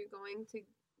needs, you're going to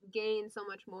gain so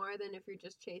much more than if you're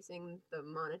just chasing the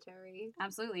monetary.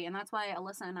 Absolutely. And that's why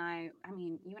Alyssa and I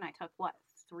mean, you and I took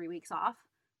 3 weeks off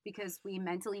because we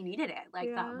mentally needed it. Like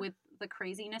that, with the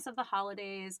craziness of the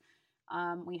holidays,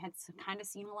 we had kind of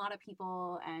seen a lot of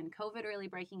people and COVID really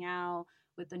breaking out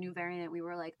with the new variant. We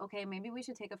were like, okay, maybe we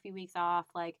should take a few weeks off,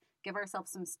 like give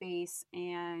ourselves some space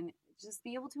and just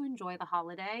be able to enjoy the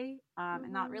holiday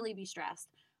and not really be stressed.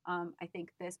 I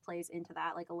think this plays into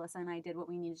that. Like Alyssa and I did what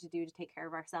we needed to do to take care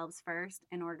of ourselves first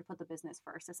in order to put the business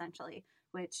first, essentially,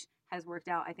 which has worked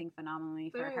out, I think,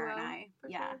 phenomenally for her and I.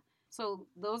 Yeah. Sure. So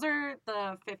those are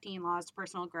the 15 laws to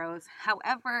personal growth.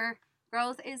 However,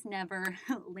 growth is never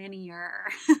linear.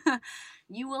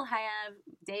 You will have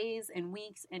days and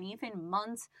weeks and even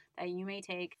months that you may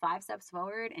take 5 steps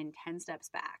forward and 10 steps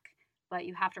back. But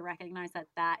you have to recognize that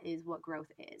that is what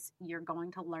growth is. You're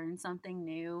going to learn something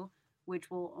new, which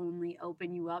will only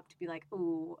open you up to be like,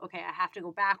 ooh, okay, I have to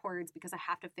go backwards because I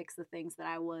have to fix the things that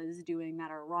I was doing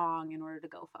that are wrong in order to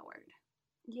go forward.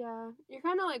 Yeah, you're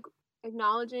kind of like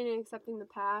acknowledging and accepting the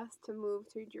past to move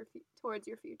towards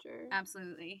your future.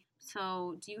 Absolutely.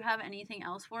 So do you have anything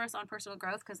else for us on personal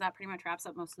growth? Because that pretty much wraps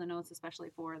up most of the notes, especially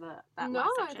for that last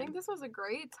section. I think this was a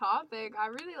great topic. I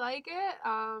really like it.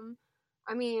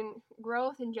 I mean,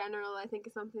 growth in general, I think,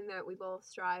 is something that we both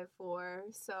strive for.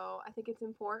 So I think it's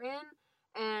important.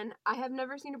 And I have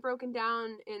never seen it broken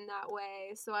down in that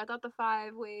way. So I thought the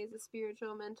 5 ways, the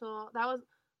spiritual, mental, that was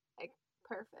like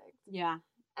perfect. Yeah.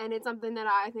 And it's something that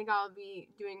I think I'll be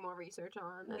doing more research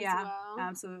on as well.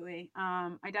 Absolutely.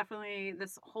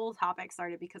 This whole topic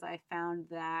started because I found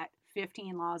that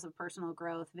 15 Laws of Personal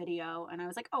Growth video, and I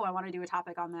was like, oh, I want to do a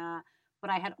topic on that. but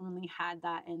I had only had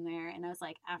that in there. And I was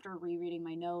like, after rereading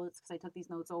my notes, because I took these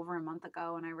notes over a month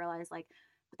ago, and I realized like,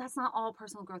 but that's not all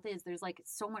personal growth is. There's like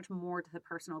so much more to the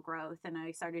personal growth. And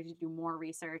I started to do more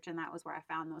research, and that was where I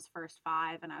found those first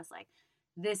 5. And I was like,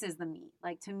 this is the meat.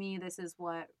 Like, to me, this is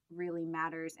what really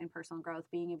matters in personal growth,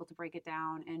 being able to break it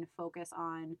down and focus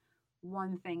on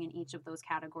one thing in each of those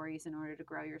categories in order to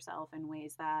grow yourself in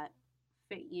ways that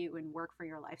fit you and work for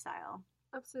your lifestyle.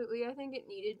 Absolutely. I think it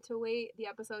needed to wait. The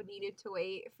episode needed to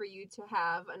wait for you to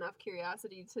have enough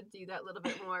curiosity to do that little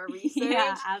bit more research.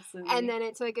 Yeah, absolutely. And then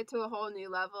it took it to a whole new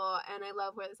level. And I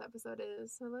love where this episode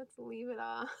is. So let's leave it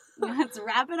off. Let's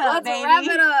wrap it up, baby. Let's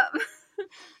wrap it up.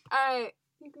 All right.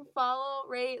 You can follow,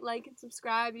 rate, like, and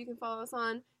subscribe. You can follow us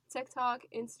on TikTok,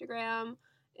 Instagram,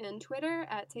 and Twitter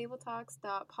at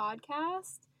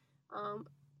tabletalks.podcast.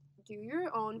 Do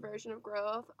your own version of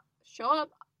growth. Show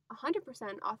up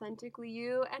 100% authentically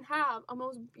you, and have a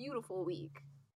most beautiful week.